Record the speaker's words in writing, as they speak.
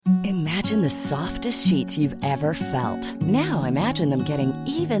Imagine the softest sheets you've ever felt. Now imagine them getting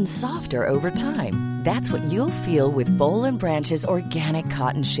even softer over time. That's what you'll feel with Boll & Branch's organic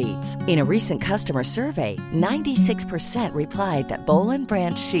cotton sheets. In a recent customer survey, 96% replied that Boll &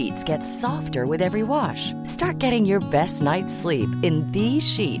 Branch sheets get softer with every wash. Start getting your best night's sleep in these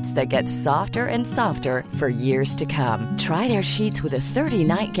sheets that get softer and softer for years to come. Try their sheets with a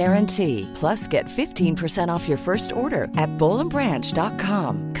 30-night guarantee. Plus, get 15% off your first order at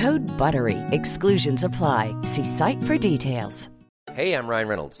bollandbranch.com. Code BUTTERY. Exclusions apply. See site for details. Hey, I'm Ryan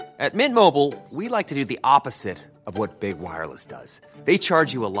Reynolds. At Mint Mobile, we like to do the opposite of what Big Wireless does. They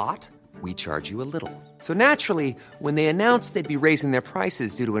charge you a lot, we charge you a little. So naturally, when they announced they'd be raising their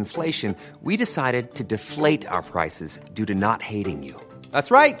prices due to inflation, we decided to deflate our prices due to not hating you.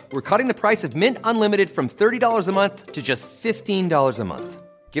 That's right. We're cutting the price of Mint Unlimited from $30 a month to just $15 a month.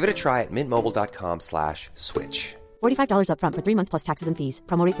 Give it a try at mintmobile.com/switch. $45 up front for 3 months plus taxes and fees.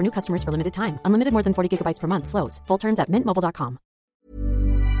 Promo rate for new customers for limited time. Unlimited more than 40 gigabytes per month. Slows full terms at mintmobile.com.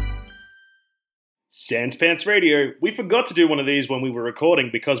 Sans Pants Radio. We forgot to do one of these when we were recording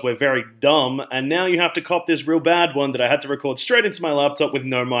because we're very dumb, and now you have to cop this real bad one that I had to record straight into my laptop with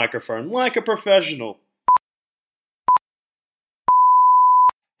no microphone, like a professional.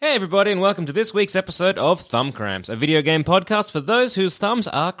 Hey everybody, and welcome to this week's episode of Thumb Cramps, a video game podcast for those whose thumbs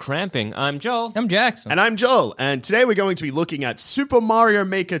are cramping. I'm Joel. I'm Jackson. And I'm Joel, and today we're going to be looking at Super Mario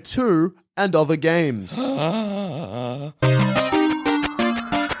Maker 2 and other games.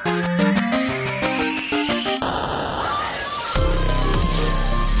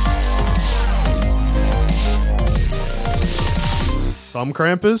 Thumb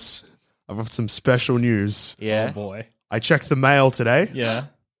Crampers, I've got some special news. Yeah. Oh boy. I checked the mail today, Yeah.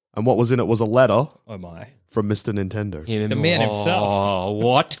 and what was in it was a letter Oh my. from Mr. Nintendo. The man himself. Oh,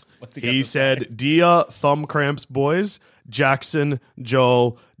 what? What's he got He to say? said, "Dear Thumb Cramps boys, Jackson,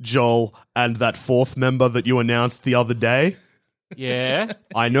 Joel, and that fourth member that you announced the other day. Yeah.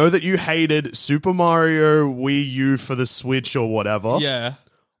 I know that you hated Super Mario Wii U for the Switch or whatever. Yeah.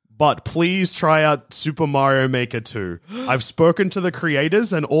 But please try out Super Mario Maker 2. I've spoken to the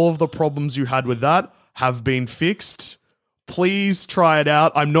creators and all of the problems you had with that have been fixed. Please try it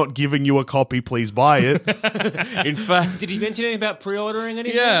out. I'm not giving you a copy. Please buy it." In fact, did he mention anything about pre-ordering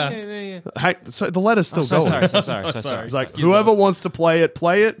anything? Yeah. Hey, so the letter's still So going. sorry. It's like, whoever wants to play it,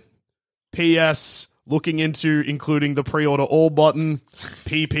 play it. P.S. Looking into including the pre-order all button.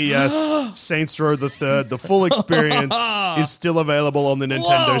 P.P.S. Saints Row the Third. The full experience is still available on the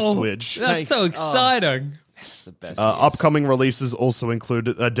Nintendo Whoa. Switch. That's so exciting. That's the best. Upcoming releases also include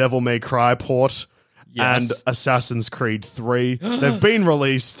a Devil May Cry port and Yes. Assassin's Creed 3. They've been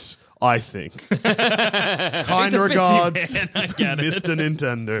released, I think. Kind busy regards, man, I get it. Mr.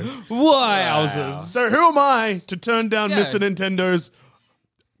 Nintendo. Wowzers. So who am I to turn down Yeah. Mr. Nintendo's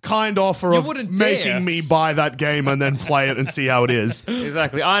kind offer You of wouldn't making dare. me buy that game and then play it and see how it is?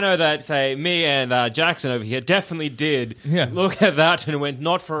 Exactly. I know that, say, me and Jackson over here definitely did look at that and went,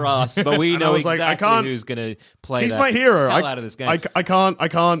 not for us, but we And I know was like, I exactly can't- who's going to play He's that my hero. hell out of this game. I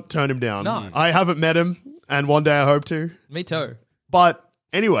can't turn him down. No. I haven't met him, and one day I hope to. Me too. But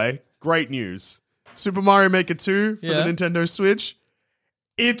anyway, great news. Super Mario Maker 2 for the Yeah. Nintendo Switch.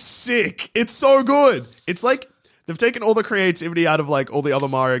 It's sick. It's so good. It's like they've taken all the creativity out of like all the other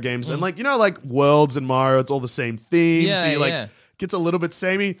Mario games and like, you know, like Worlds and Mario, it's all the same theme. Yeah, so you like yeah. gets a little bit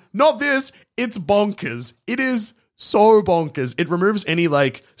samey. Not this. It's bonkers. It is so bonkers. It removes any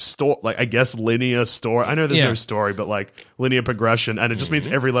like I guess linear story. I know there's Yeah. no story, but like linear progression, and it just means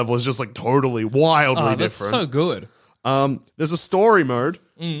every level is just like totally wildly Oh, that's different. so good. There's a story mode,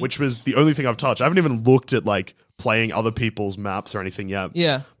 which was the only thing I've touched. I haven't even looked at like playing other people's maps or anything yet.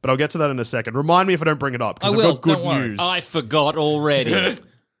 Yeah. But I'll get to that in a second. Remind me if I don't bring it up, because I I've will, got good don't worry. news. I forgot already.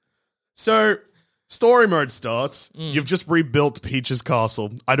 So, story mode starts. You've just rebuilt Peach's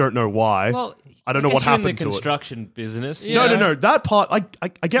castle. I don't know why. Well, I don't know what guess you're in happened the to it. construction business. No. That part,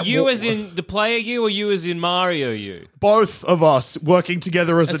 I get You what- as in the player you or you as in Mario you? both of us working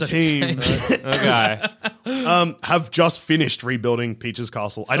together as As a a team Okay. have just finished rebuilding Peach's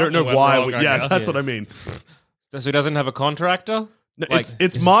castle. I don't know Something went why. wrong, I Yeah, guess. that's what I mean. So he doesn't have a contractor? No, Like,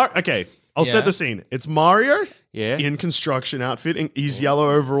 it's Mario. Okay, I'll Yeah. set the scene. It's Mario Yeah. in construction outfit. He's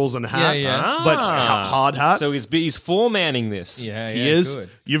yellow overalls and hat, Yeah. but Ah. hard hat. So he's foremanning this. Yeah, he yeah, is. good.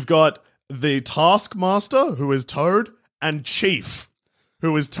 You've got the Taskmaster, who is Toad, and Chief,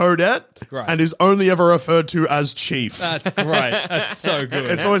 who is Toadette, Great. and is only ever referred to as Chief. That's great. That's so good.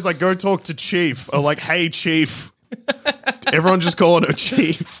 It's always like, go talk to Chief, or like, hey, Chief. Everyone just calling her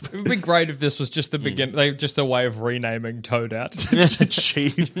Chief. It would be great if this was just the begin, like just a way of renaming Toadette.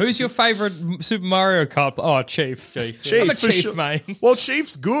 Chief. Who's your favorite Super Mario Kart? Oh, Chief. Chief, I'm a for Chief, sure. mate. Well,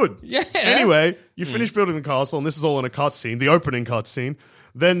 Chief's good. Yeah. Anyway, you finish building the castle, and this is all in a cutscene, the opening cutscene.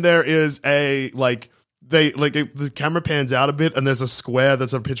 Then there is the camera pans out a bit, and there's a square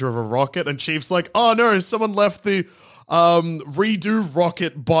that's a picture of a rocket, and Chief's like, "Oh no, someone left the redo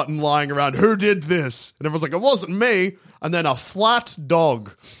rocket button lying around. Who did this?" And everyone's like, "It wasn't me." And then a flat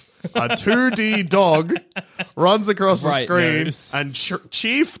dog, a 2D dog, runs across the Right screen, nose. and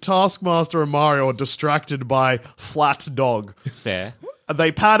Chief, Taskmaster, and Mario are distracted by flat dog. Fair.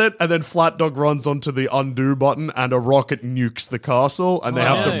 They pat it, and then Flat Dog runs onto the undo button, and a rocket nukes the castle, and they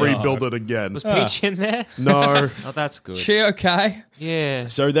have to yeah. rebuild it again. Was Peach in there? No. Oh, that's good. She okay? Yeah.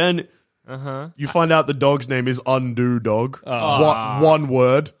 So then you find out the dog's name is Undo Dog. One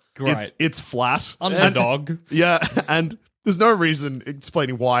word. Great. It's flat. Underdog. Yeah, and there's no reason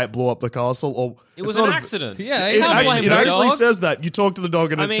explaining why it blew up the castle. Or It was it's an not a- accident. Yeah, It can't blame actually, the dog. says that. You talk to the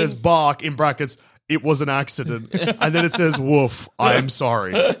dog, and I it mean- says bark in brackets. It was an accident. And then it says, woof, I am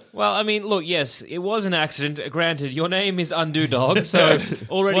sorry. Well, I mean, look, yes, it was an accident. Granted, your name is Undo Dog, so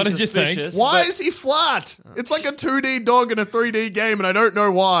already What did you think? suspicious. Why but- is he flat? It's like a 2D dog in a 3D game, and I don't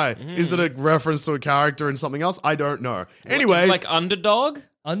know why. Is it a reference to a character in something else? I don't know. Anyway, Is it like Underdog?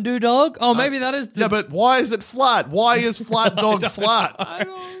 Underdog? Oh, maybe that is the... yeah, but why is it flat? Why is flat dog flat?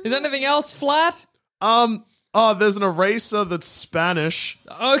 Is anything else flat? There's an eraser that's Spanish.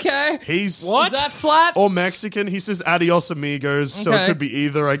 Okay. He's Is that flat? or Mexican. He says adios amigos, so it Okay. could be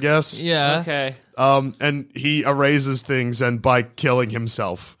either, I guess. Yeah. Okay. And he erases things and by killing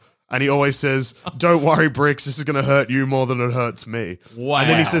himself. And he always says, "Don't worry, Bricks, this is going to hurt you more than it hurts me." Wow. And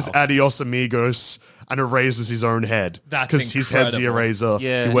then he says, "Adios, amigos," and erases his own head. That's because his head's the incredible. eraser.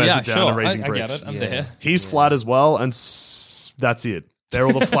 Yeah. He wears Yeah, it down, sure. erasing I bricks. get it. I'm there. He's flat as well, and that's it. They're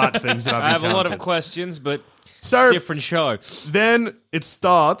all the flat things that I've I have a lot of encountered. questions, but So different show. then it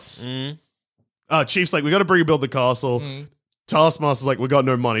starts. Chief's like, "We got to rebuild the castle." Taskmaster's like, "We got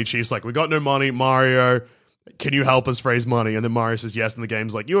no money." Chief's like, "We got no money. Mario, can you help us raise money?" And then Mario says yes, and the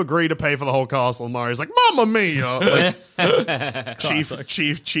game's like, "You agree to pay for the whole castle." And Mario's like, "Mamma mia!" Like,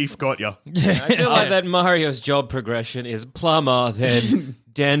 Chief got ya. I feel like that Mario's job progression is plumber, then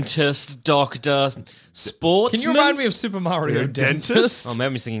dentist, doctor, sportsman. Can you remind me of Super Mario Dentist? Oh,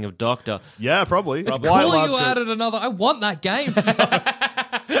 maybe I'm thinking of doctor. Yeah, probably. It's Cool, you added another. I want that game.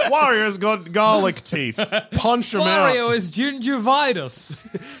 Wario's got garlic teeth. Punch him Mario out. is gingivitis.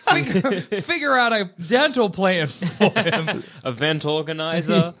 Figure out a dental plan for him. Event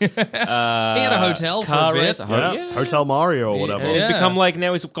organizer. He had a hotel for car a bit. race. Yeah, Hotel Mario or whatever. And he's Yeah. become like,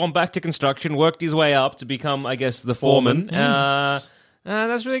 now he's gone back to construction, worked his way up to become, I guess, the foreman.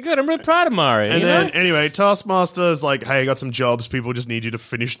 That's really good. I'm really proud of Mario. And you then, know? anyway, Taskmaster is like, "Hey, I got some jobs. People just need you to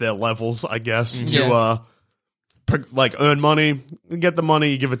finish their levels, I guess, to Yeah. earn money. You get the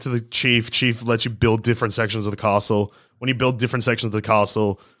money, you give it to the chief. Chief lets you build different sections of the castle. When you build different sections of the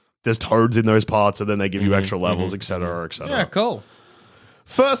castle, there's toads in those parts, and then they give you extra levels, etc., etc. Yeah, cool.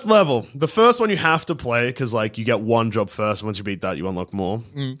 First level, the first one you have to play because like you get one job first. Once you beat that, you unlock more.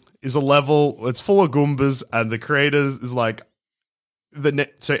 Is a level. It's full of Goombas, and the creators is like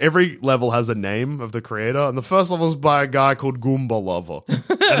so every level has a name of the creator, and the first level is by a guy called Goomba Lover,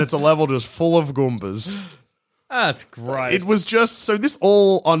 and it's a level just full of Goombas. That's great. It was just so this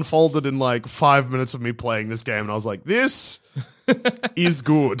all unfolded in like 5 minutes of me playing this game, and I was like, this is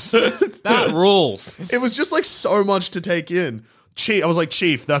good. That rules. It was just like so much to take in. I was like,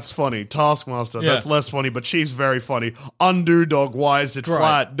 Chief, that's funny. Taskmaster, Yeah. that's less funny, but Chief's very funny. Undo Dog, why is it Great.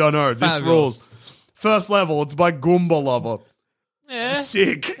 flat? Don't know. This Fabulous. rules. First level, it's by Goomba Lover. Yeah.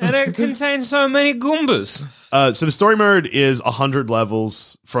 Sick. And it contains so many Goombas. So the story mode is 100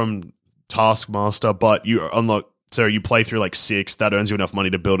 levels from Taskmaster, but you unlock. So you play through like 6. That earns you enough money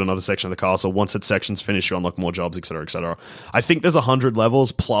to build another section of the castle. Once that section's finished, you unlock more jobs, etc., etc. I think there's 100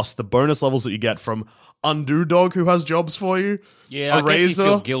 levels plus the bonus levels that you get from Undo Dog, who has jobs for you. Yeah, I guess you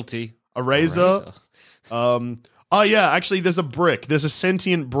feel guilty. Eraser. Oh yeah, actually there's a brick. There's a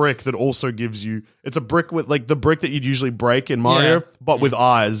sentient brick that also gives you it's a brick with like the brick that you'd usually break in Mario, Yeah. but with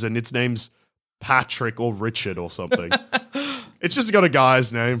eyes, and its name's Patrick or Richard or something. It's just got a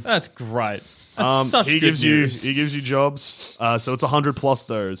guy's name. That's great. That's such he good gives news. you jobs. So it's 100 plus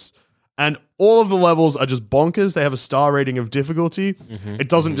those. And all of the levels are just bonkers. They have a star rating of difficulty. It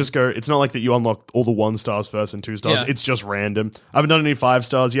doesn't just go, it's not like that you unlock all the 1 stars first and 2 stars. Yeah. It's just random. I haven't done any 5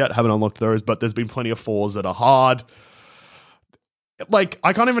 stars yet, haven't unlocked those, but there's been plenty of 4s that are hard. like,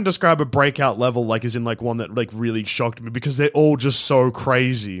 I can't even describe a breakout level, like, as in, like, one that, like, really shocked me because they're all just so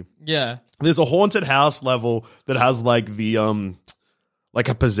crazy. Yeah. There's a haunted house level that has, like, the, like,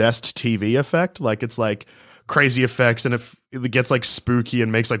 a possessed TV effect. Like, it's, like, crazy effects, and it gets, like, spooky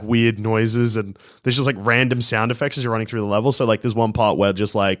and makes, like, weird noises, and there's just, like, random sound effects as you're running through the level. So, like, there's one part where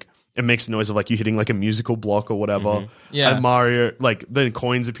just, like, it makes the noise of, like, you hitting, like, a musical block or whatever. Yeah. And Mario, like, then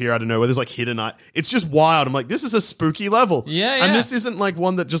coins appear out of nowhere. There's, like, hidden... It's just wild. I'm like, this is a spooky level. Yeah, And yeah. this isn't, like,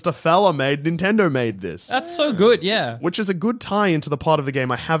 one that just a fella made. Nintendo made this. That's so good, yeah. Which is a good tie into the part of the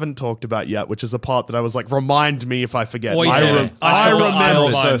game I haven't talked about yet, which is the part that I was like, remind me if I forget. Wait, I damn. I remember.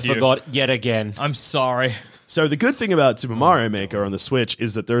 also Remind you. forgot yet again. I'm sorry. So the good thing about Super Mario Maker on the Switch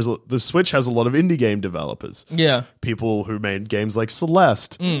is that the Switch has a lot of indie game developers. Yeah. People who made games like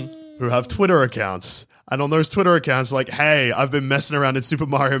Celeste, who have Twitter accounts. And on those Twitter accounts, like, hey, I've been messing around in Super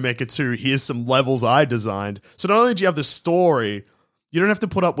Mario Maker 2. Here's some levels I designed. So not only do you have the story, you don't have to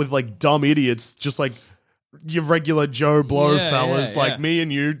put up with, like, dumb idiots, just like your regular Joe Blow Yeah, fellas, yeah, like yeah. me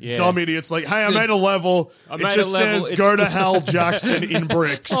and you, Yeah. dumb idiots, like, hey, I made a level. I It made just a level, says, it's- go to hell, Jackson, in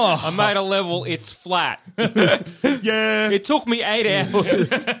bricks. I made a level, it's flat. Yeah. It took me 8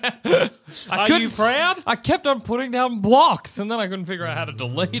 hours. Are you proud? I kept on putting down blocks, and then I couldn't figure out how to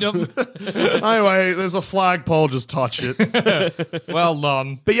delete them. Anyway, there's a flagpole, just touch it. Well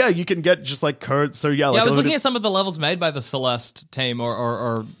done. But yeah, you can get just like code. So yeah, like Yeah, I was a looking little- at some of the levels made by the Celeste team,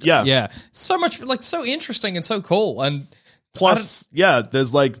 or Yeah. so much, like, so interesting and so cool, and Plus, yeah,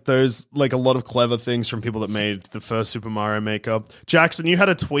 there's like a lot of clever things from people that made the first Super Mario Maker. Jackson, you had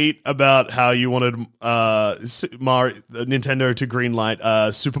a tweet about how you wanted Nintendo to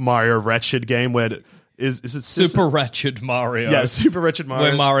greenlight Super Mario Wretched game where is it Super Wretched Mario. Yeah, Super Wretched Mario.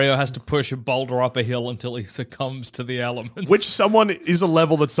 Where Mario has to push a boulder up a hill until he succumbs to the elements. Which someone is a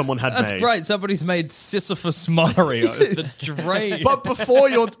level that someone had That's made. great. Somebody's made Sisyphus Mario, the drain. But before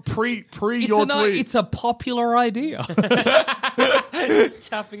your pre your tweet, It's a popular idea.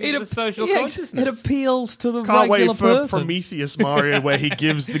 Tapping into the social It consciousness. appeals to the can't regular wait for person. Prometheus Mario, where he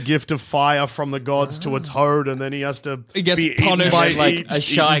gives the gift of fire from the gods to a toad, and then he has to He gets be eaten punished. by, Like a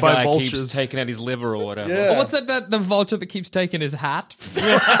shy eaten by guy vultures. keeps taking out his liver or whatever. Yeah. Oh, what's that? The vulture that keeps taking his hat?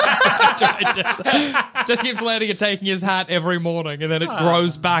 Just keeps landing and taking his hat every morning, and then it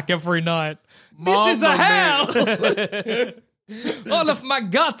grows back every night. This is the Mamma hell! All of my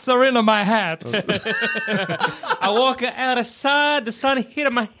guts are in my hat. I walk outside, the sun hit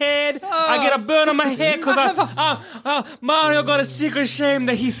on my head. I get a burn on my head because Mario got a secret shame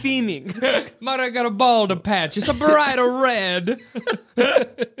that he's thinning. Mario got a bald patch. It's a brighter red.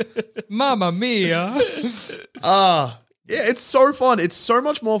 Mamma mia. Yeah, it's so fun. It's so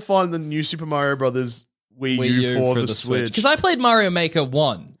much more fun than New Super Mario Brothers Wii U for the Switch. Because I played Mario Maker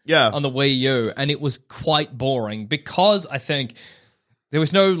 1 Yeah. on the Wii U, and it was quite boring because I think there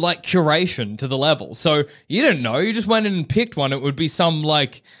was no, like, curation to the level. So you didn't know. You just went in and picked one. It would be some,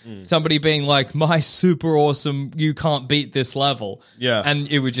 like, somebody being like, my super awesome, you can't beat this level. Yeah. And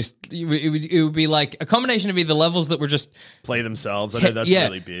it would just, it would be like a combination of either levels that were just Play themselves. I know that's yeah,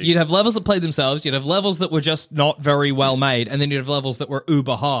 really big. You'd have levels that played themselves, you'd have levels that were just not very well made, and then you'd have levels that were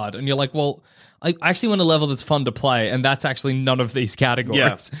uber hard. And you're like, well, I actually want a level that's fun to play, and that's actually none of these categories.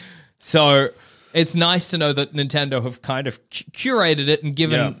 Yeah. So it's nice to know that Nintendo have kind of curated it and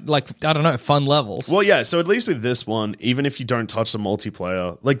given, like, I don't know, fun levels. Well, yeah, so at least with this one, even if you don't touch the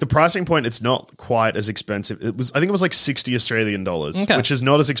multiplayer, like the pricing point, it's not quite as expensive. I think it was like 60 Australian dollars, Okay. which is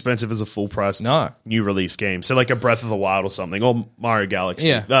not as expensive as a full price new release game. So like a Breath of the Wild or something, or Mario Galaxy,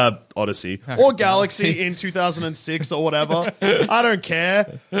 Yeah. Odyssey, or Galaxy in 2006 or whatever. I don't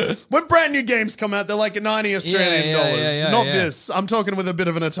care. When brand new games come out, they're like 90 Australian dollars. yeah, Not yeah. this. I'm talking with a bit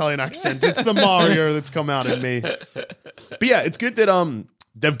of an Italian accent. It's the Mario that's come out in me. But yeah, it's good that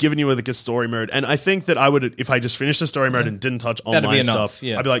they've given you like a story mode, and I think that I would, if I just finished the story mode and didn't touch That'd be online enough, stuff,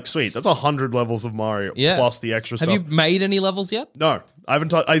 yeah. I'd be like, sweet, that's 100 levels of Mario plus the extra Have stuff. you made any levels yet? No, I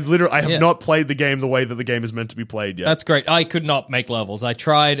haven't. I have Yeah. not played the game the way that the game is meant to be played yet. That's great. I could not make levels. I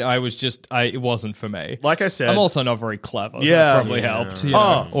tried. I was just, it wasn't for me. Like I said, I'm also not very clever. Yeah. That probably helped. You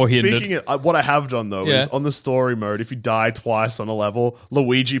know, or hindered. Speaking of, what I have done though is on the story mode, if you die twice on a level,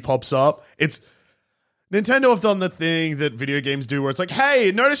 Luigi pops up. Nintendo have done the thing that video games do where it's like,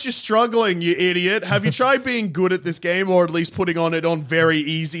 hey, notice you're struggling, you idiot. Have you tried being good at this game, or at least putting on it on very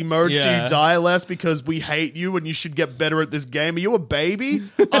easy mode so Yeah. you die less because we hate you and you should get better at this game? Are you a baby?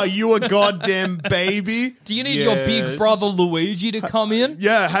 Are you a goddamn baby? Do you need your big brother Luigi to come in?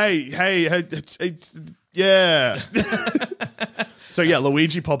 Yeah, hey, yeah. So yeah,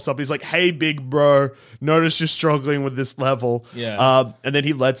 Luigi pops up. He's like, "Hey, big bro, notice you're struggling with this level." Yeah. And then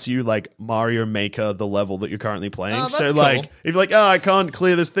he lets you like Mario Maker the level that you're currently playing. Oh, so that's like, cool. if you're like, "Oh, I can't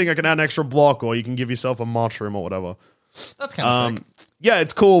clear this thing," I can add an extra block, or you can give yourself a mushroom or whatever. That's kind of sick. Yeah,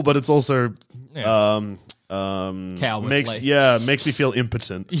 it's cool, but it's also Cowardly. makes me feel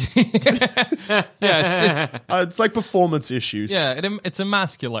impotent. Yeah, It's like performance issues. it's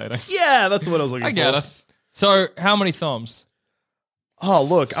emasculating. Yeah, that's what I was looking for. I get it. So, how many thumbs? Oh,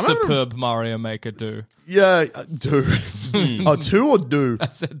 look, I'm having Superb Mario Maker do. do. Oh, 2 or do? I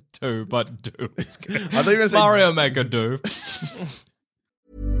said 2, but do. It's good. I think you're gonna say Mario Maker do.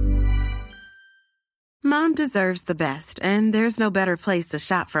 Mom deserves the best, and there's no better place to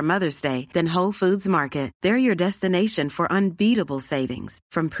shop for Mother's Day than Whole Foods Market. They're your destination for unbeatable savings,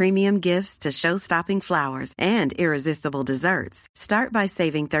 from premium gifts to show-stopping flowers and irresistible desserts. Start by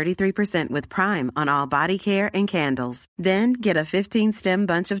saving 33% with Prime on all body care and candles. Then get a 15-stem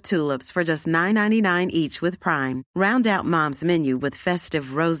bunch of tulips for just $9.99 each with Prime. Round out Mom's menu with festive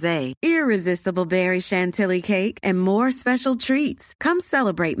rosé, irresistible berry chantilly cake, and more special treats. Come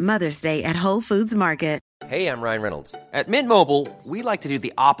celebrate Mother's Day at Whole Foods Market. Hey, I'm Ryan Reynolds. At Mint Mobile, we like to do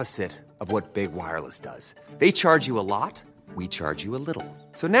the opposite of what Big Wireless does. They charge you a lot, we charge you a little.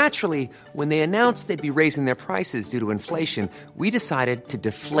 So naturally, when they announced they'd be raising their prices due to inflation, we decided to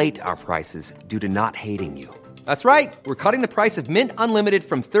deflate our prices due to not hating you. That's right. We're cutting the price of Mint Unlimited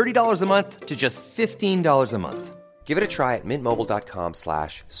from $30 a month to just $15 a month. Give it a try at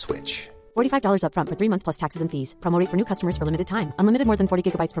mintmobile.com/switch. $45 upfront for 3 months plus taxes and fees. Promo rate for new customers for limited time. Unlimited more than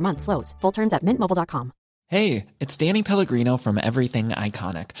 40 gigabytes per month slows. Full terms at mintmobile.com. Hey, it's Danny Pellegrino from Everything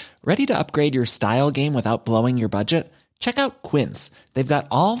Iconic. Ready to upgrade your style game without blowing your budget? Check out Quince. They've got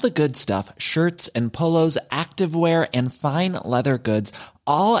all the good stuff, shirts and polos, activewear, and fine leather goods,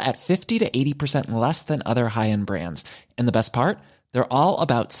 all at 50 to 80% less than other high-end brands. And the best part? They're all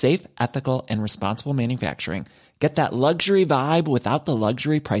about safe, ethical, and responsible manufacturing. Get that luxury vibe without the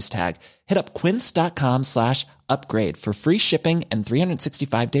luxury price tag. Hit up quince.com/upgrade for free shipping and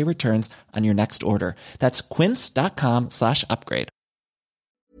 365-day returns on your next order. That's quince.com/upgrade.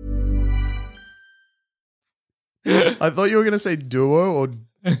 I thought you were going to say duo or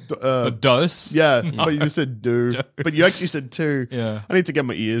A dose? yeah, but you just said do. But you actually said 2. Yeah. I need to get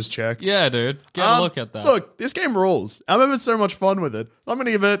my ears checked. Yeah, dude. Get a look at that. Look, this game rules. I'm having so much fun with it. I'm going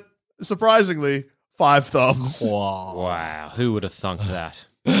to give it, surprisingly, 5 thumbs. Wow, who would have thunk that?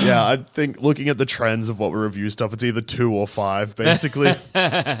 Yeah, I think looking at the trends of what we review stuff, it's either 2 or 5, basically.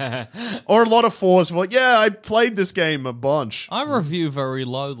 Or a lot of 4s. Like, yeah, I played this game a bunch. I review very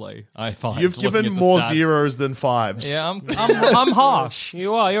lowly, I find. You've looking given at the more stats. 0s than 5s. Yeah, I'm harsh.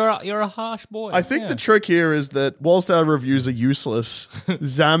 You are. You're a harsh boy. I think the trick here is that whilst our reviews are useless,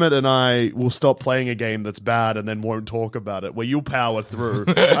 Zamet and I will stop playing a game that's bad and then won't talk about it, where you'll power through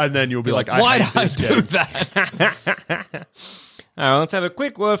and then you'll be like, Why I did hate I this do game. that? All right, let's have a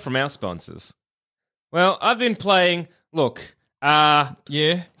quick word from our sponsors. Well, I've been playing. Look, Yeah.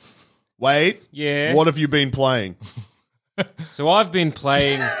 Wait, yeah. what have you been playing? So I've been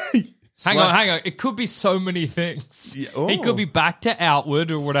playing. Hang on. It could be so many things. Yeah, He oh. could be back to Outward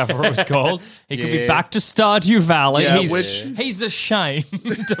or whatever it was called. He could be Yeah. back to Stardew Valley. Yeah, He's ashamed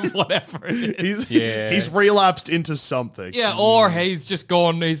of whatever it is. He's relapsed into something. Yeah, or he's just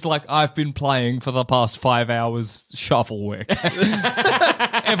gone, he's like, I've been playing for the past 5 hours Shovelwick.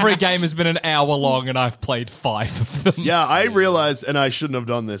 Every game has been an hour long and I've played 5 of them. Yeah, I realized, and I shouldn't have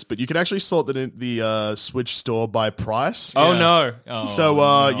done this, but you can actually sort that in the Switch store by price. Oh no!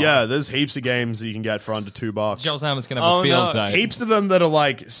 Yeah, there's heaps of games that you can get for under $2. Joel Hammer's going to have a field day. Heaps of them that are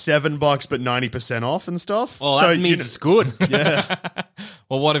like $7 but 90% off and stuff. Well, So, that you means know- it's good.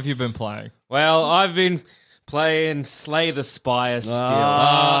 Well, what have you been playing? Well, I've been playing Slay the Spire still.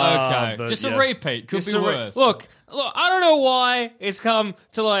 Okay. Just yeah. a repeat. Could Just be a worse. Look, I don't know why it's come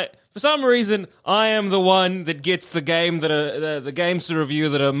to like. For some reason, I am the one that gets the game that are the games to review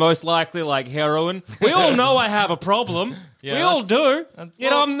that are most likely like heroin. We all know I have a problem. Yeah, we all do.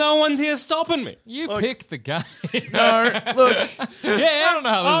 Yet well- no one's here stopping me. You picked the game. No, look, Yeah, I don't know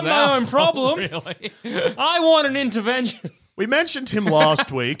how I'm this is my our own fault, problem. really. I want an intervention. we mentioned him last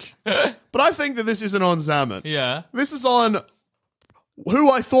week, but I think that this isn't on Zamet. Yeah. This is on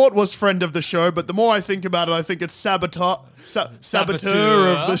who I thought was friend of the show, but the more I think about it, I think it's saboteur of the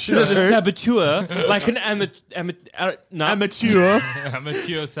show. The saboteur, like an no. Amateur.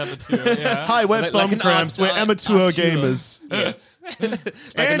 Amateur saboteur. Yeah. Hi, we're Like Thumb an Cramps. We're amateur gamers. Yes.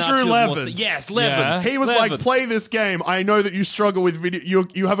 Andrew Levins. Yes, Yeah. Levins. He was like, Levins. play this game. I know that you struggle with video.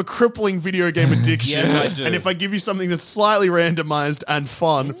 You have a crippling video game addiction. Yes, I do. And if I give you something that's slightly randomized and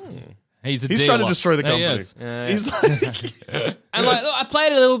fun, He's He's trying to dealer. destroy the He company. is. He's like, And like, I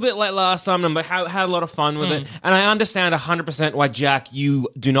played it a little bit like last time, and I had a lot of fun with it. And I understand 100% why, Jack, you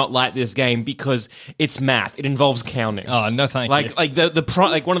do not like this game because it's math. It involves counting. Oh, no, thank you.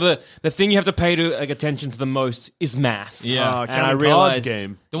 Like one of the thing you have to pay to attention to the most is math. Yeah. And counting I cards realized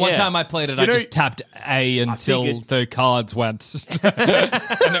game. The one Yeah. time I played it, I know- just tapped A until figured- the cards went.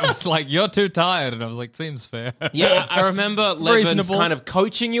 And it was like, you're too tired. And I was like, seems fair. Yeah, I remember Levins Reasonable. kind of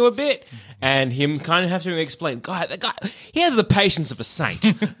coaching you a bit, and him kind of having to explain, the guy, he has the patience of a saint,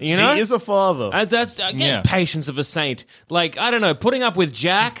 you know? He is a father. And that's again Yeah. patience of a saint. Like, I don't know, putting up with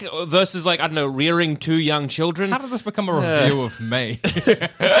Jack versus like, I don't know, rearing two young children. How did this become a review of me?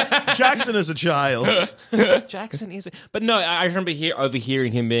 Jackson is a child. Jackson is, but no, I remember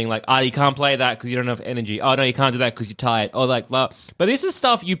overhearing him being like, you can't play that because you don't have energy. Oh no, you can't do that because you're tired. Oh, like, blah. But this is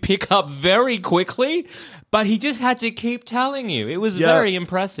stuff you pick up very quickly. But he just had to keep telling you. It was Yeah. very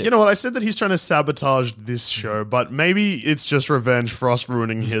impressive. You know what? I said that he's trying to sabotage this show, but maybe it's just revenge for us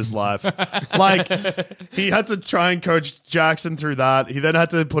ruining his life. Like, he had to try and coach Jackson through that. He then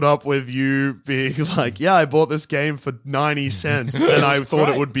had to put up with you being like, yeah, I bought this game for 90 cents and I thought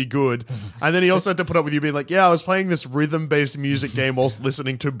it would be good. And then he also had to put up with you being like, yeah, I was playing this rhythm-based music game whilst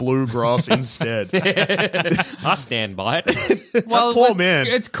listening to bluegrass instead. I stand by it. Well, poor it's, man.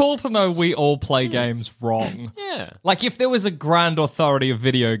 It's cool to know we all play games wrong. Yeah. Like, if there was a grand authority of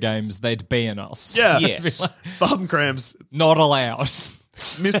video games, they'd be in us. Yeah. Yes. Thumb cramps. Not allowed.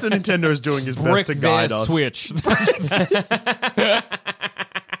 Mr. Nintendo is doing his best Brick to their guide us. Switch.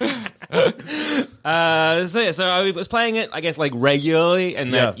 So I was playing it, I guess, like regularly,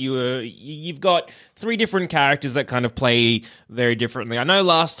 and that you've got three different characters that kind of play very differently. I know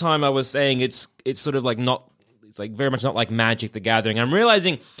last time I was saying it's sort of like it's like very much not like Magic the Gathering. I'm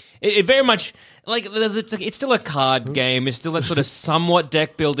realizing it very much like it's still a card game. It's still that sort of somewhat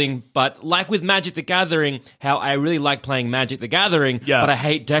deck building, but like with Magic the Gathering, how I really like playing Magic the Gathering, but I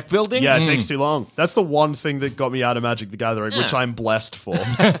hate deck building. Yeah, it takes too long. That's the one thing that got me out of Magic the Gathering, which I'm blessed for.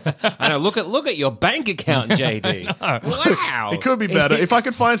 I know. Look at your bank account, JD. Wow, It could be better. If I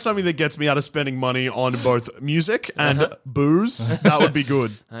could find something that gets me out of spending money on both music and booze, that would be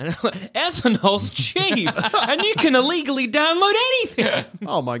good. I know. Ethanol's cheap, and you can illegally download anything.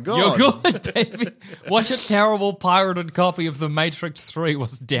 Oh my god. You're good, baby. Watch a terrible pirated copy of The Matrix 3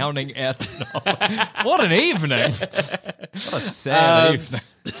 was downing ethanol. What an evening. What a sad evening.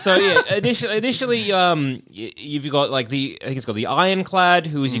 So yeah, initially, you've got like I think it's got the Ironclad,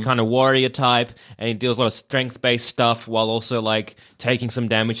 who is your kind of warrior type, and he deals a lot of strength-based stuff while also like taking some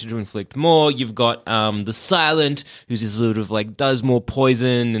damage to inflict more. You've got the Silent, who's this sort of like does more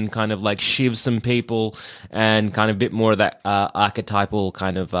poison and kind of like shivs some people, and kind of a bit more of that archetypal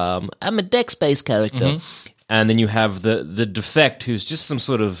kind of I'm a dex-based character. And then you have the Defect, who's just some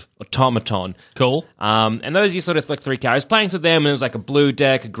sort of automaton. Cool. And those are your sort of like three characters. Playing with them, and it was like a blue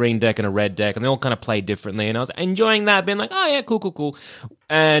deck, a green deck, and a red deck, and they all kind of play differently. And I was enjoying that, being like, oh yeah, cool.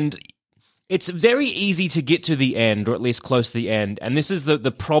 And it's very easy to get to the end, or at least close to the end. And this is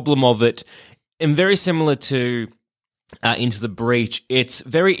the problem of it, and very similar to Into the Breach. It's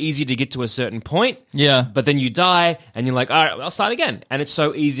very easy to get to a certain point. Yeah. But then you die, and you're like, all right, I'll start again. And it's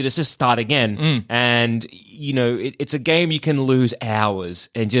so easy to just start again. And, you know, it's a game you can lose hours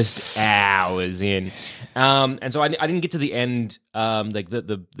and just hours in. And so I didn't get to the end, like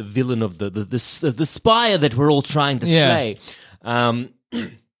the villain of the spire that we're all trying to slay.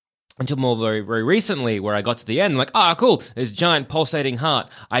 Until more very, very recently, where I got to the end, like, cool, there's a giant pulsating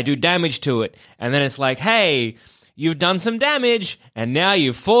heart. I do damage to it. And then it's like, hey, you've done some damage, and now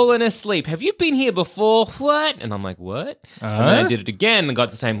you've fallen asleep. Have you been here before? What? And I'm like, what? And then I did it again and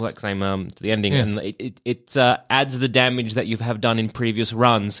got the same to the ending, and it adds the damage that you have done in previous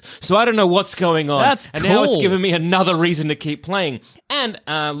runs. So I don't know what's going on. That's and now it's cool. given me another reason to keep playing. And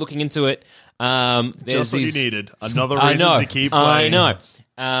looking into it, there's Just what you these- needed. Another I reason know. to keep I playing. know.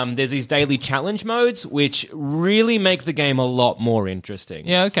 There's these daily challenge modes, which really make the game a lot more interesting.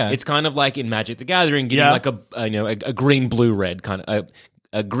 Yeah, okay. It's kind of like in Magic the Gathering, getting Yeah. like a green, blue, red kind of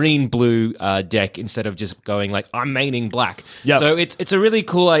a green, blue deck instead of just going like I'm maining black. Yep. So it's a really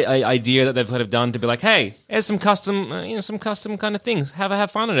cool idea that they've kind of done to be like, hey, here's some custom, some custom kind of things.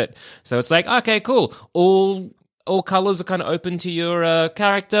 Have fun at it. So it's like, okay, cool. All colors are kind of open to your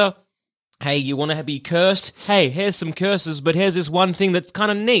character. Hey, you want to be cursed? Hey, here's some curses, but here's this one thing that's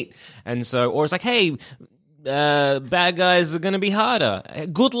kind of neat. And so, or it's like, hey, bad guys are going to be harder.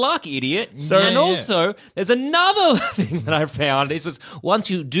 Good luck, idiot. So- and Yeah. also, there's another thing that I found. Is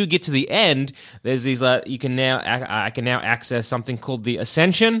once you do get to the end, there's these, you can now, I can now access something called the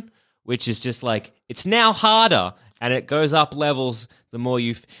Ascension, which is just like, it's now harder. and it goes up levels the more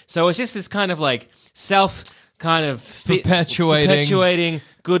you. So it's just this kind of like perpetuating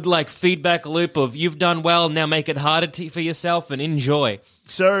good like feedback loop of you've done well, now make it harder for yourself and enjoy.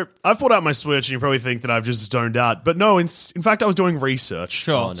 So I've pulled out my Switch, and you probably think that I've just zoned out, but no. In fact, I was doing research.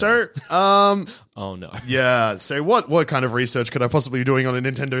 Sure. Oh, no. So, Oh no. yeah. So what kind of research could I possibly be doing on a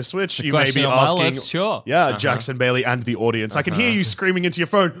Nintendo Switch? You may question be on my asking. lips, sure. Yeah, Jackson Bailey and the audience. I can hear you screaming into your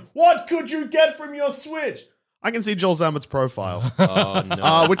phone. What could you get from your Switch? I can see Joel Zammett's profile. Oh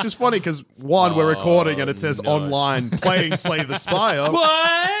no. Which is funny because we're recording and it says online playing Slay the Spire.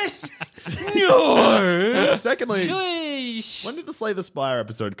 What? No. Secondly, Sheesh. when did the Slay the Spire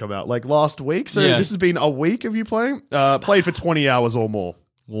episode come out? Like last week? So Yeah. this has been a week of you playing? Played for 20 hours or more.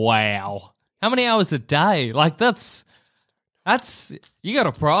 Wow. How many hours a day? Like that's you got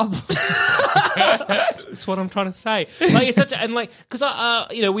a problem. That's what I'm trying to say. Like it's such a, and like because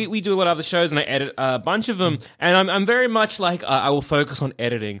we do a lot of other shows and I edit a bunch of them, and I'm very much like I will focus on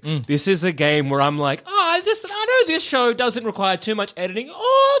editing. This is a game where I'm like, I know this show doesn't require too much editing.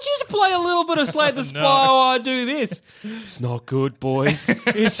 Oh, I'll just play a little bit of Slay the Spire while I do this. It's not good, boys.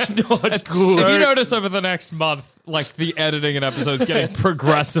 It's not good. If you notice over the next month, like the editing and episodes getting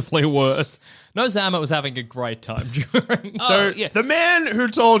progressively worse. No, Zamet was having a great time during. So yeah. the man who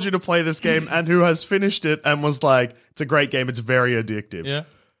told you to play this game and who has finished it and was like, it's a great game, it's very addictive. Yeah.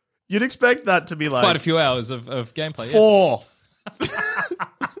 You'd expect that to be like Quite a few hours of gameplay. Yeah. 4.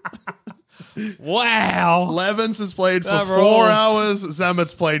 Wow. Levens has played for That 4 rules. hours.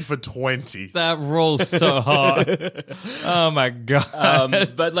 Zamet's played for 20. That rolls so hard. Oh my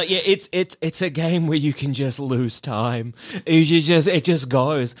god. But like, yeah, it's a game where you can just lose time. It just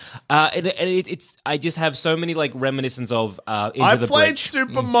goes. It's I just have so many like reminiscences of Into I the played Breach.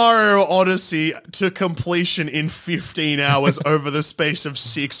 Super Mario Odyssey to completion in 15 hours over the space of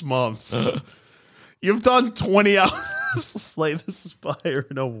 6 months. You've done 20 hours of Slay the Spire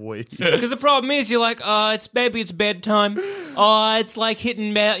in a week. Because the problem is, you're like, it's bedtime. It's like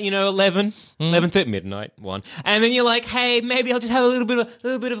hitting 11:30 midnight 1, and then you're like, hey, maybe I'll just have a little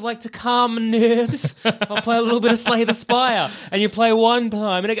bit of like to calm my nerves. I'll play a little bit of Slay the Spire, and you play one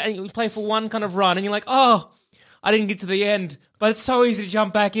time, and you play for one kind of run, and you're like, oh, I didn't get to the end, but it's so easy to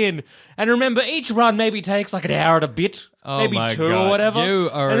jump back in. And remember, each run maybe takes like an hour and a bit, maybe my 2 God. or whatever. You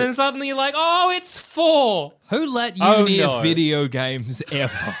are- And then suddenly you're like, oh, it's 4. Who let you Oh, near no. video games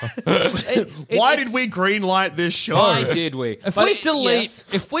ever? Why did we greenlight this show? Why did we? If But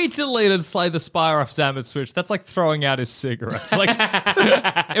if we deleted Slay the Spire off Zamet's Switch, that's like throwing out his cigarettes. Like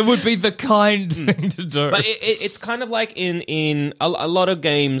it would be the kind thing to do. But it's kind of like in a lot of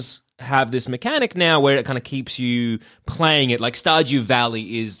games have this mechanic now where it kind of keeps you playing it. Like Stardew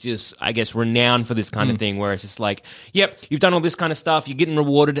Valley is just, I guess, renowned for this kind of thing where it's just like, yep, you've done all this kind of stuff, you're getting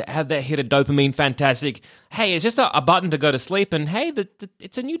rewarded, have that hit of dopamine, fantastic. Hey, it's just a button to go to sleep, and hey,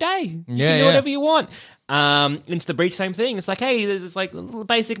 it's a new day. You can do whatever you want. Into the Breach, same thing. It's like, hey, there's this like little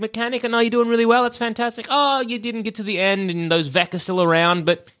basic mechanic, and you're doing really well, that's fantastic. Oh, you didn't get to the end, and those Vec are still around,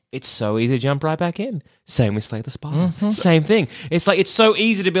 but it's so easy to jump right back in. Same with Slay the Spire. Same thing. It's like, it's so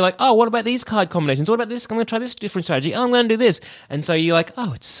easy to be like, oh, what about these card combinations? What about this? I'm going to try this different strategy. Oh, I'm going to do this. And so you're like,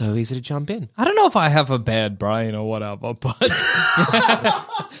 oh, it's so easy to jump in. I don't know if I have a bad brain or whatever, but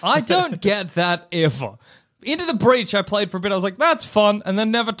I don't get that ever. Into the Breach, I played for a bit. I was like, that's fun, and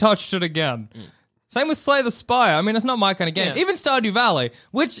then never touched it again. Same with Slay the Spire. I mean, it's not my kind of game. Yeah. Even Stardew Valley,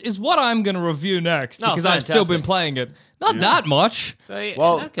 which is what I'm going to review next Oh, because I've still been fantastic. playing it. Not that much. So, yeah,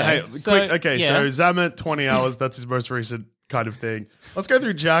 Well, okay. hey, so yeah. Zamet, 20 hours, that's his most recent kind of thing. Let's go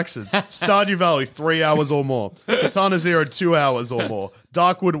through Jackson's. Stardew Valley, 3 hours or more. Katana Zero, 2 hours or more.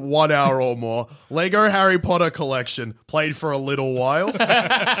 Darkwood, 1 hour or more. Lego Harry Potter Collection, played for a little while.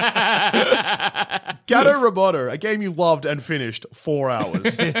 Gato Roboto, a game you loved and finished, 4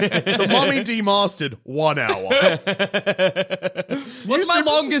 hours. The Mummy Demastered, 1 hour. What's my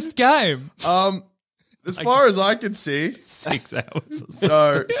longest game? As far as I can see, 6 hours.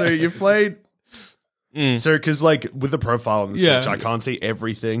 so you've played. So, because like with the profile on the Yeah. Switch, I can't see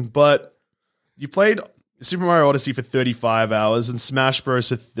everything, but you played Super Mario Odyssey for 35 hours and Smash Bros.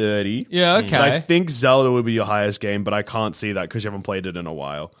 For 30. Yeah, okay. And I think Zelda would be your highest game, but I can't see that because you haven't played it in a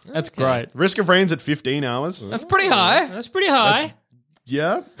while. That's great. Risk of Rain's at 15 hours. That's pretty high. That's pretty high.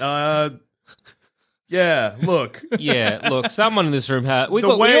 Yeah. Yeah, look. Yeah, look, someone in this room had...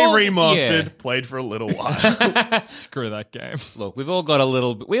 The Way Remastered played for a little while. Screw that game. Look, we've all got a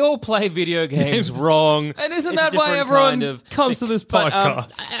little bit... We all play video games wrong. And isn't It's that a why different everyone kind of comes to this But,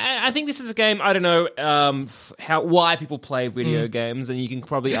 podcast? I think this is a game, I don't know why people play video games, and you can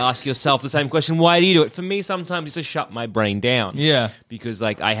probably ask yourself the same question, why do you do it? For me, sometimes it's to shut my brain down. Yeah. Because,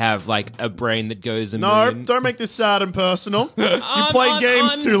 like, I have, like, a brain that goes a No, million... don't make this sad and personal. You play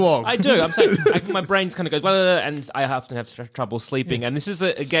games too long. I do. I'm saying my brain kind of goes, and I often have trouble sleeping. And this is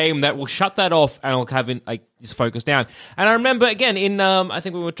a game that will shut that off, and I'll have just focus down. And I remember again in I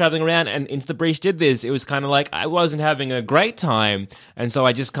think we were traveling around, and Into the Breach did this. It was kind of like I wasn't having a great time, and so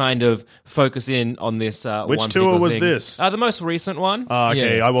I just kind of focus in on this. Which one tour particular was thing. this? The most recent one.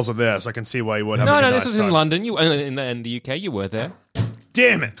 Okay, Yeah. I wasn't there, so I can see why you weren't having No, a this nice was time. in London. You in the UK. You were there.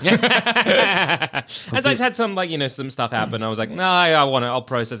 Damn it. And so I just had some some stuff happen. I was like, no, I'll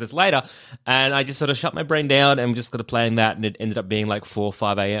process this later. And I just sort of shut my brain down and just started playing that, and it ended up being like 4 or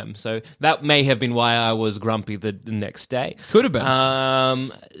 5 a.m. So that may have been why I was grumpy the next day. Could have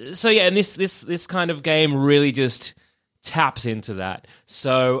been. So yeah, and this kind of game really just taps into that.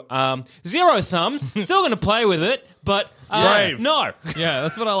 So 0 thumbs. Still going to play with it, but Brave. no. Yeah,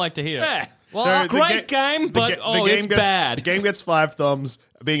 that's what I like to hear. Yeah. So Well, the great ga- game, the but ga- the game it's gets, bad. The game gets 5 thumbs.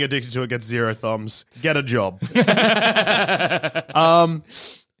 Being addicted to it gets 0 thumbs. Get a job. Hang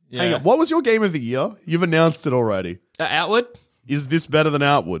on. What was your game of the year? You've announced it already. Outward. Is this better than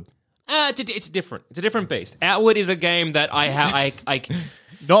Outward? It's different. It's a different beast. Outward is a game that I have. I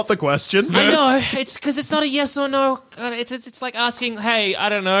Not the question. I know it's because it's not a yes or no. It's like asking, hey, I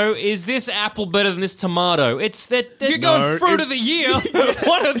don't know, is this apple better than this tomato? It's that. If you're No, going fruit it's- of the year,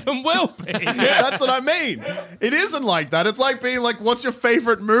 one of them will be. That's what I mean. It isn't like that. It's like being like, what's your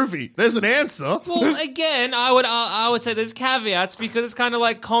favorite movie? There's an answer. Well, again, I would say there's caveats because it's kind of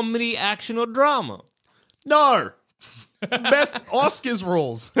like comedy, action, or drama. No. Best Oscars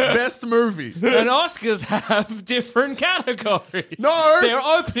rules. Best movie. And Oscars have different categories. No. They're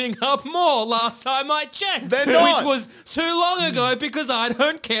opening up more last time I checked. They're not. Which was too long ago because I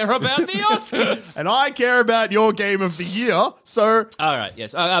don't care about the Oscars. And I care about your game of the year, so All right,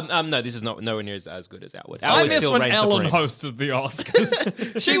 yes. No, this is nowhere near as good as Outward. I Outward miss still when reigns Ellen supreme. hosted the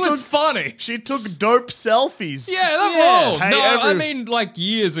Oscars. She was funny. she took dope selfies. Yeah, that Yeah. ruled. Hey, No, I every- mean like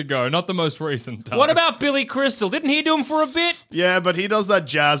years ago, not the most recent time. What about Billy Crystal? Didn't he do them for a bit? Yeah, but he does that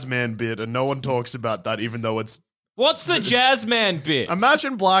jazz man bit, and no one talks about that, even though it's... What's the jazz man bit?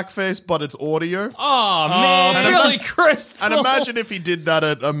 Imagine blackface, but it's audio. Oh, man. Billy Crystal? And imagine if he did that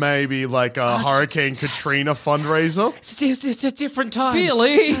at maybe like a Hurricane Katrina fundraiser. It's a different time.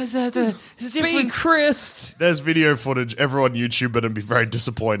 Billy. It's a Be different... Christ. There's video footage. Everyone YouTube it and be very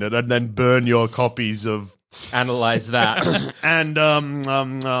disappointed, and then burn your copies of... Analyze that. And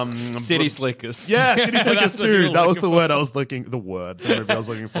City Slickers. yeah, City Slickers That's what you were too. That was looking the word I was looking. The word. The movie I was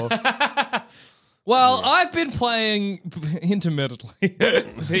looking for. Well, I've been playing intermittently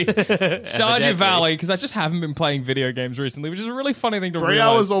the Stardew Valley because I just haven't been playing video games recently, which is a really funny thing to 3 realize.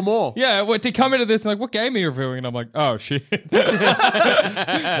 hours or more. Yeah, to come into this and like, what game are you reviewing? And I'm like, oh shit.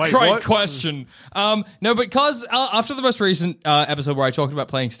 Wait, Great what? question. No, because after the most recent episode where I talked about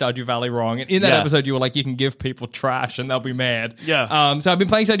playing Stardew Valley wrong, and in that Yeah. episode you were like, you can give people trash and they'll be mad. Yeah. So I've been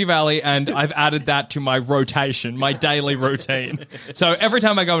playing Stardew Valley and I've added that to my rotation, my daily routine. So every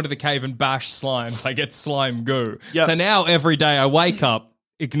time I go into the cave and bash slimes, I get slime goo. Yep. So now every day I wake up,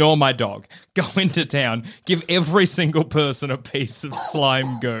 ignore my dog, go into town, give every single person a piece of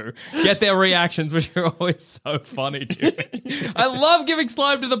slime goo, get their reactions, which are always so funny to me. I love giving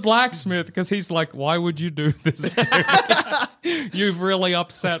slime to the blacksmith because he's like, why would you do this to me? You've really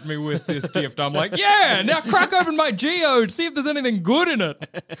upset me with this gift. I'm like, yeah, now crack open my geode, see if there's anything good in it.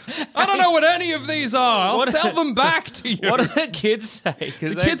 I don't know what any of these are. I'll sell them back to you. What do the kids say?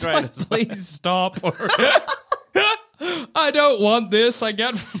 Because The kids are like, please stop. I don't want this. I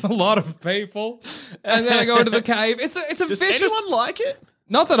get from a lot of people. And then I go into the cave. It's a Does vicious... anyone like it?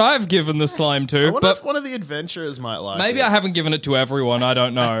 Not that I've given the slime I to, wonder but if one of the adventurers might like maybe it. I haven't given it to everyone. I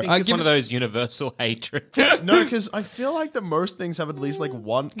don't know. I think it's one of those universal hatreds. No, because I feel like that most things have at least like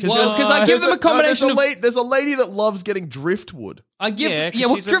one. Well, 'cause I give them a combination of- There's a lady that loves getting driftwood. I give... Yeah, 'cause Yeah,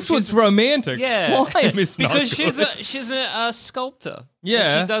 well, she's a- Driftwood's she's- romantic. Yeah, Slime is not because good. she's a sculptor.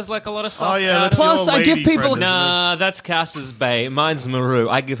 Yeah. And she does like a lot of stuff. Oh yeah, out that's of- Plus, your I give lady people- friend, isn't it? Nah, that's Cass's Bay. Mine's Maru.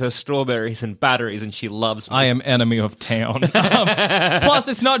 I give her strawberries and batteries, and she loves me. I am enemy of town. Plus,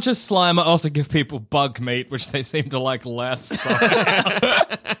 it's not just slime. I also give people bug meat, which they seem to like less. So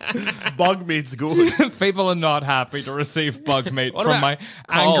Bug meat's good. people are not happy to receive bug meat What from about my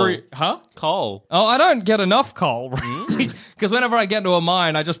coal? angry... Huh? coal. Oh, I don't get enough coal, because whenever I get into a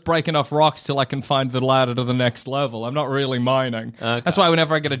mine, I just break enough rocks till I can find the ladder to the next level. I'm not really mining. Okay. That's why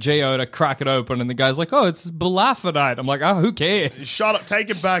whenever I get a geo to crack it open and the guy's like, oh, it's balafinite. I'm like, oh, who cares? Shut up, take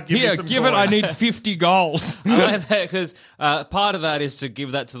it back. Give me Here, some give it. coin. I need 50 gold. I like that because part of that is to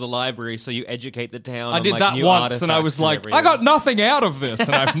give that to the library so you educate the town. I on, did like, that new once, and I artifacts was and like, everything. I got nothing out of this,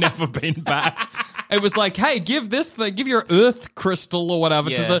 and I've never been back. It was like, hey, give your earth crystal or whatever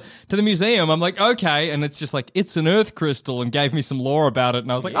Yeah. to the museum. I'm like, okay, and it's just like, it's an earth crystal, and gave me some lore about it,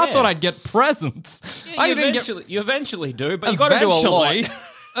 and I was like, I Yeah. thought I'd get presents. Yeah, I you, didn't eventually, you eventually do, but get you got to do a lot.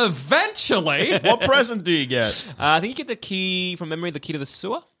 Eventually. What present do you get? I think you get the key from memory, the key to the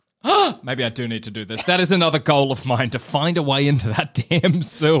sewer. Maybe I do need to do this. That is another goal of mine, to find a way into that damn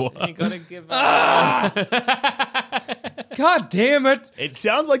sewer. You got to give. God damn it. It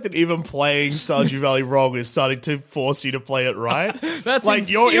sounds like that even playing Stardew Valley wrong is starting to force you to play it right. That's like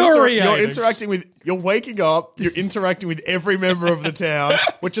infuriating. you're interacting with, you're waking up, you're interacting with every member of the town,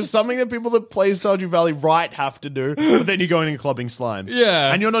 which is something that people that play Stardew Valley right have to do. But then you're going and clubbing slimes.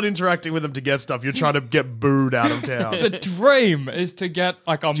 Yeah. And you're not interacting with them to get stuff. You're trying to get booed out of town. The dream is to get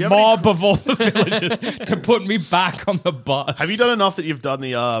like a you have mob of all the villagers to put me back on the bus. Have you done enough that you've done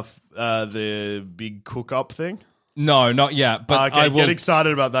the big cook up thing? No, not yet. But Okay, I will. get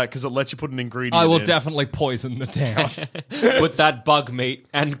excited about that because it lets you put an ingredient I will in. definitely poison the town. Put that bug meat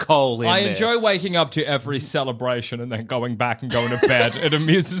and coal in I there. enjoy waking up to every celebration and then going back and going to bed. It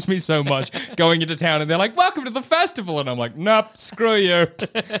amuses me so much going into town and they're like, welcome to the festival. And I'm like, nope, screw you.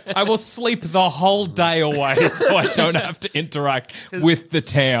 I will sleep the whole day away so I don't have to interact with the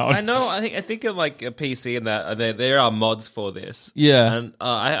town. I know. I think of like a PC and that there are mods for this. Yeah. and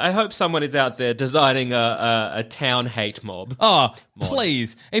I hope someone is out there designing a town hate mob. Oh,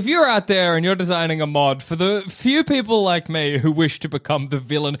 please. If you're out there and you're designing a mod for the few people like me who wish to become the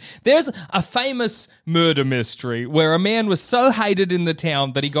villain, there's a famous murder mystery where a man was so hated in the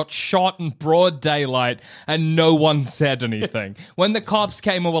town that he got shot in broad daylight and no one said anything. When the cops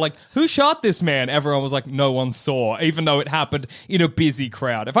came and were like, who shot this man? Everyone was like, no one saw, even though it happened in a busy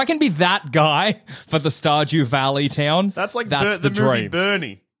crowd. If I can be that guy for the Stardew Valley town, That's like that's the the movie dream.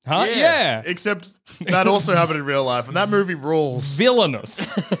 Bernie. Huh? Yeah. Except that also happened in real life, and that movie rules.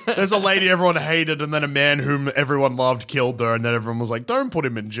 Villainous. There's a lady everyone hated, and then a man whom everyone loved killed her, and then everyone was like, don't put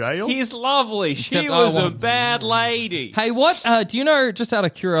him in jail. He's lovely. She Except I was a want- bad lady. Hey, what do you know, just out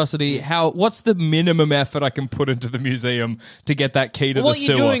of curiosity, what's the minimum effort I can put into the museum to get that key to What the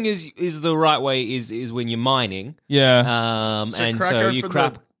you're sewer? doing is the right way. Is when you're mining. Yeah. And crack so open you the-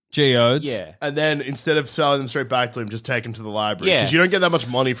 crap. Geodes. Yeah. And then instead of selling them straight back to him, just take them to the library. Yeah. Because you don't get that much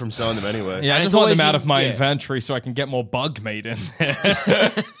money from selling them anyway. Yeah, I And just it's want always them out in- of my yeah. inventory so I can get more bug meat in there.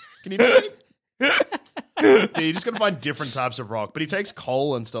 Can you do it? Yeah, you're just going to find different types of rock. But he takes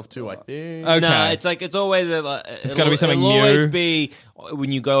coal and stuff too, I think. Okay. No, it's like it's always gotta be something it'll always new. be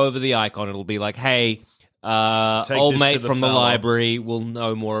when you go over the icon. It'll be like, hey. Take Old this mate to the from the fella. library will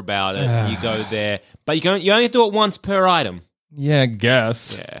know more about it. You go there, but you only do it once per item. Yeah, I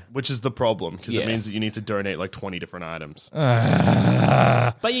guess. Yeah, Which is the problem, because Yeah. it means that you need to donate like 20 different items.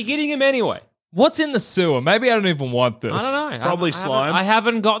 but you're getting him anyway. What's in the sewer? Maybe I don't even want this. I don't know. Probably slime. I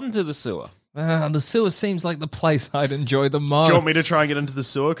haven't gotten to the sewer. The sewer seems like the place I'd enjoy the most. Do you want me to try and get into the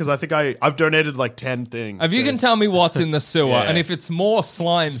sewer? Because I think I've donated like 10 things. If you so- can tell me what's in the sewer, Yeah. and if it's more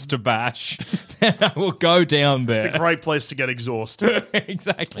slimes to bash, then I will go down there. It's a great place to get exhausted.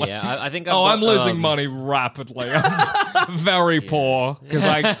 Exactly. Yeah, I think. I'm losing money rapidly. I'm very poor because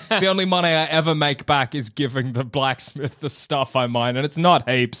the only money I ever make back is giving the blacksmith the stuff I mine, and it's not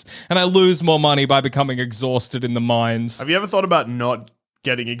heaps. And I lose more money by becoming exhausted in the mines. Have you ever thought about not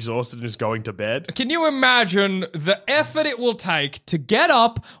getting exhausted and just going to bed? Can you imagine the effort it will take to get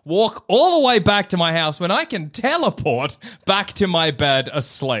up, walk all the way back to my house when I can teleport back to my bed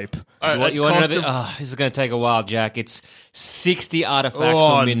asleep? You want to know this is going to take a while, Jack. It's 60 artifacts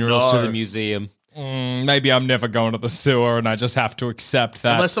Oh, or minerals to no. the museum. Maybe I'm never going to the sewer and I just have to accept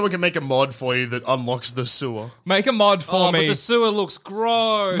that. Unless someone can make a mod for you that unlocks the sewer. Make a mod for But me. the sewer looks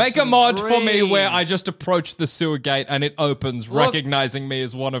gross. Make a and mod for me green. where I just approach the sewer gate and it opens, recognizing me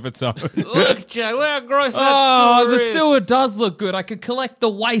as one of its own. Look, Jack, look how gross that Oh, sewer the is. sewer does look good. I could collect the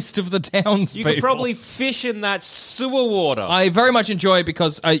waste of the You townspeople. could probably fish in that sewer water. I very much enjoy it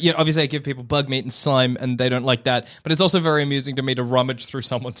because, obviously I give people bug meat and slime and they don't like that. But it's also very amusing to me to rummage through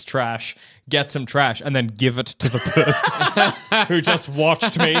someone's trash, get some trash, and then give it to the person who just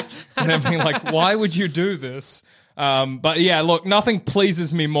watched me. And then being like, why would you do this? But yeah, look, nothing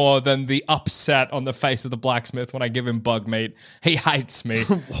pleases me more than the upset on the face of the blacksmith when I give him bug meat. He hates me.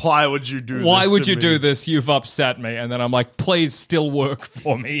 Why would you do this? Why would to you me? do this? You've upset me. And then I'm like, please still work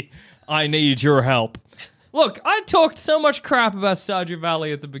for me. I need your help. Look, I talked so much crap about Stardew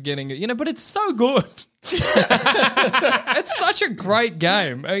Valley at the beginning, but it's so good. It's such a great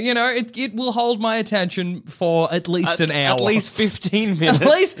game. It will hold my attention for at least an hour. At least 15 minutes. At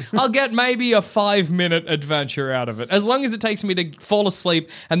least I'll get maybe a 5-minute adventure out of it. As long as it takes me to fall asleep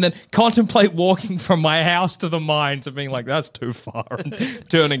and then contemplate walking from my house to the mines and being like, that's too far, and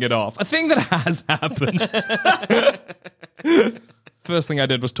turning it off. A thing that has happened. First thing I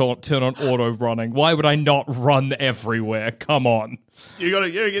did was turn on auto running. Why would I not run everywhere? Come on. You're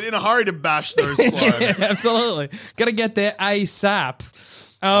in a hurry to bash those slimes. Yeah, absolutely. Got to get there ASAP.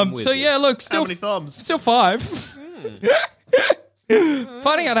 Look, still how many thumbs? Still 5.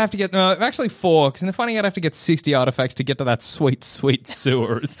 Finding out I have to get actually 4, because finding out I have to get 60 artifacts to get to that sweet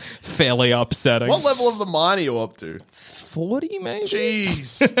sewer is fairly upsetting. What level of the mine are you up to? 40 maybe?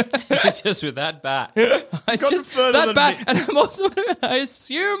 Jeez. It's just with that bat. I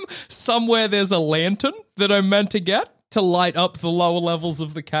assume somewhere there's a lantern that I'm meant to get to light up the lower levels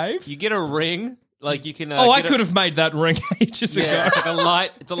of the cave. You get a ring. Like you can. I could have made that ring ages ago. It's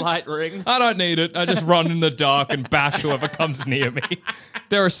like it's a light ring. I don't need it. I just run in the dark and bash whoever comes near me.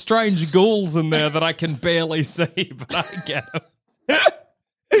 There are strange ghouls in there that I can barely see, but I get them.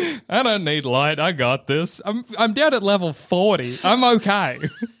 I don't need light. I got this. I'm down at level 40. I'm okay.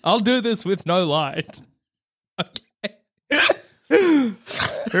 I'll do this with no light. Okay.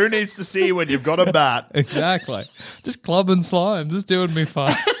 Who needs to see when you've got a bat? Exactly. Just clubbing slimes. It's doing me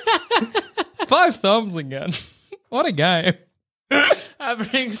fine. 5 thumbs again. What a game. That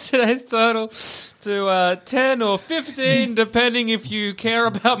brings today's total to 10 or 15, depending if you care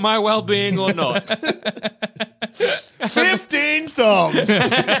about my well-being or not. 15 thumbs.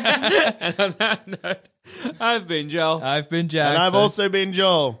 And on that note, I've been Joel. I've been Jackson. And I've also been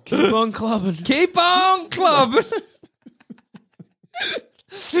Joel. Keep on clubbing. Keep on clubbing.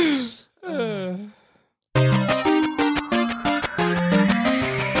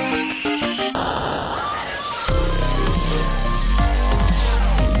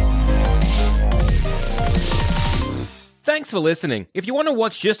 Thanks for listening. If you want to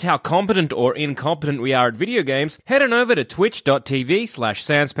watch just how competent or incompetent we are at video games, head on over to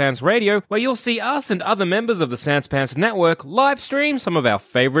twitch.tv/SansPantsRadio, where you'll see us and other members of the Sanspants Network live stream some of our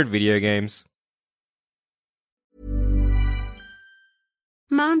favorite video games.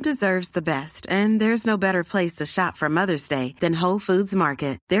 Mom deserves the best, and there's no better place to shop for Mother's Day than Whole Foods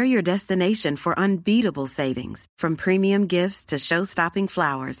Market. They're your destination for unbeatable savings, from premium gifts to show-stopping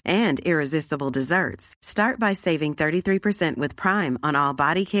flowers and irresistible desserts. Start by saving 33% with Prime on all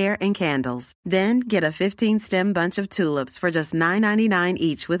body care and candles. Then get a 15-stem bunch of tulips for just $9.99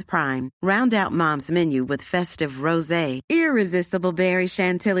 each with Prime. Round out Mom's menu with festive rosé, irresistible berry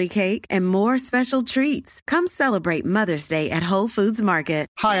chantilly cake, and more special treats. Come celebrate Mother's Day at Whole Foods Market.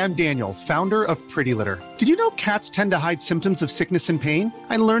 Hi, I'm Daniel, founder of Pretty Litter. Did you know cats tend to hide symptoms of sickness and pain?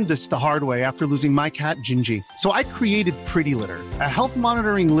 I learned this the hard way after losing my cat, Gingy. So I created Pretty Litter, a health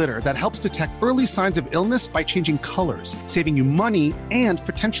monitoring litter that helps detect early signs of illness by changing colors, saving you money and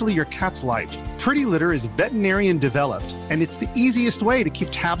potentially your cat's life. Pretty Litter is veterinarian developed, and it's the easiest way to keep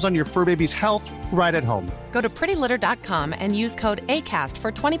tabs on your fur baby's health right at home. Go to prettylitter.com and use code ACAST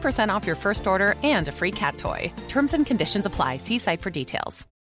for 20% off your first order and a free cat toy. Terms and conditions apply. See site for details.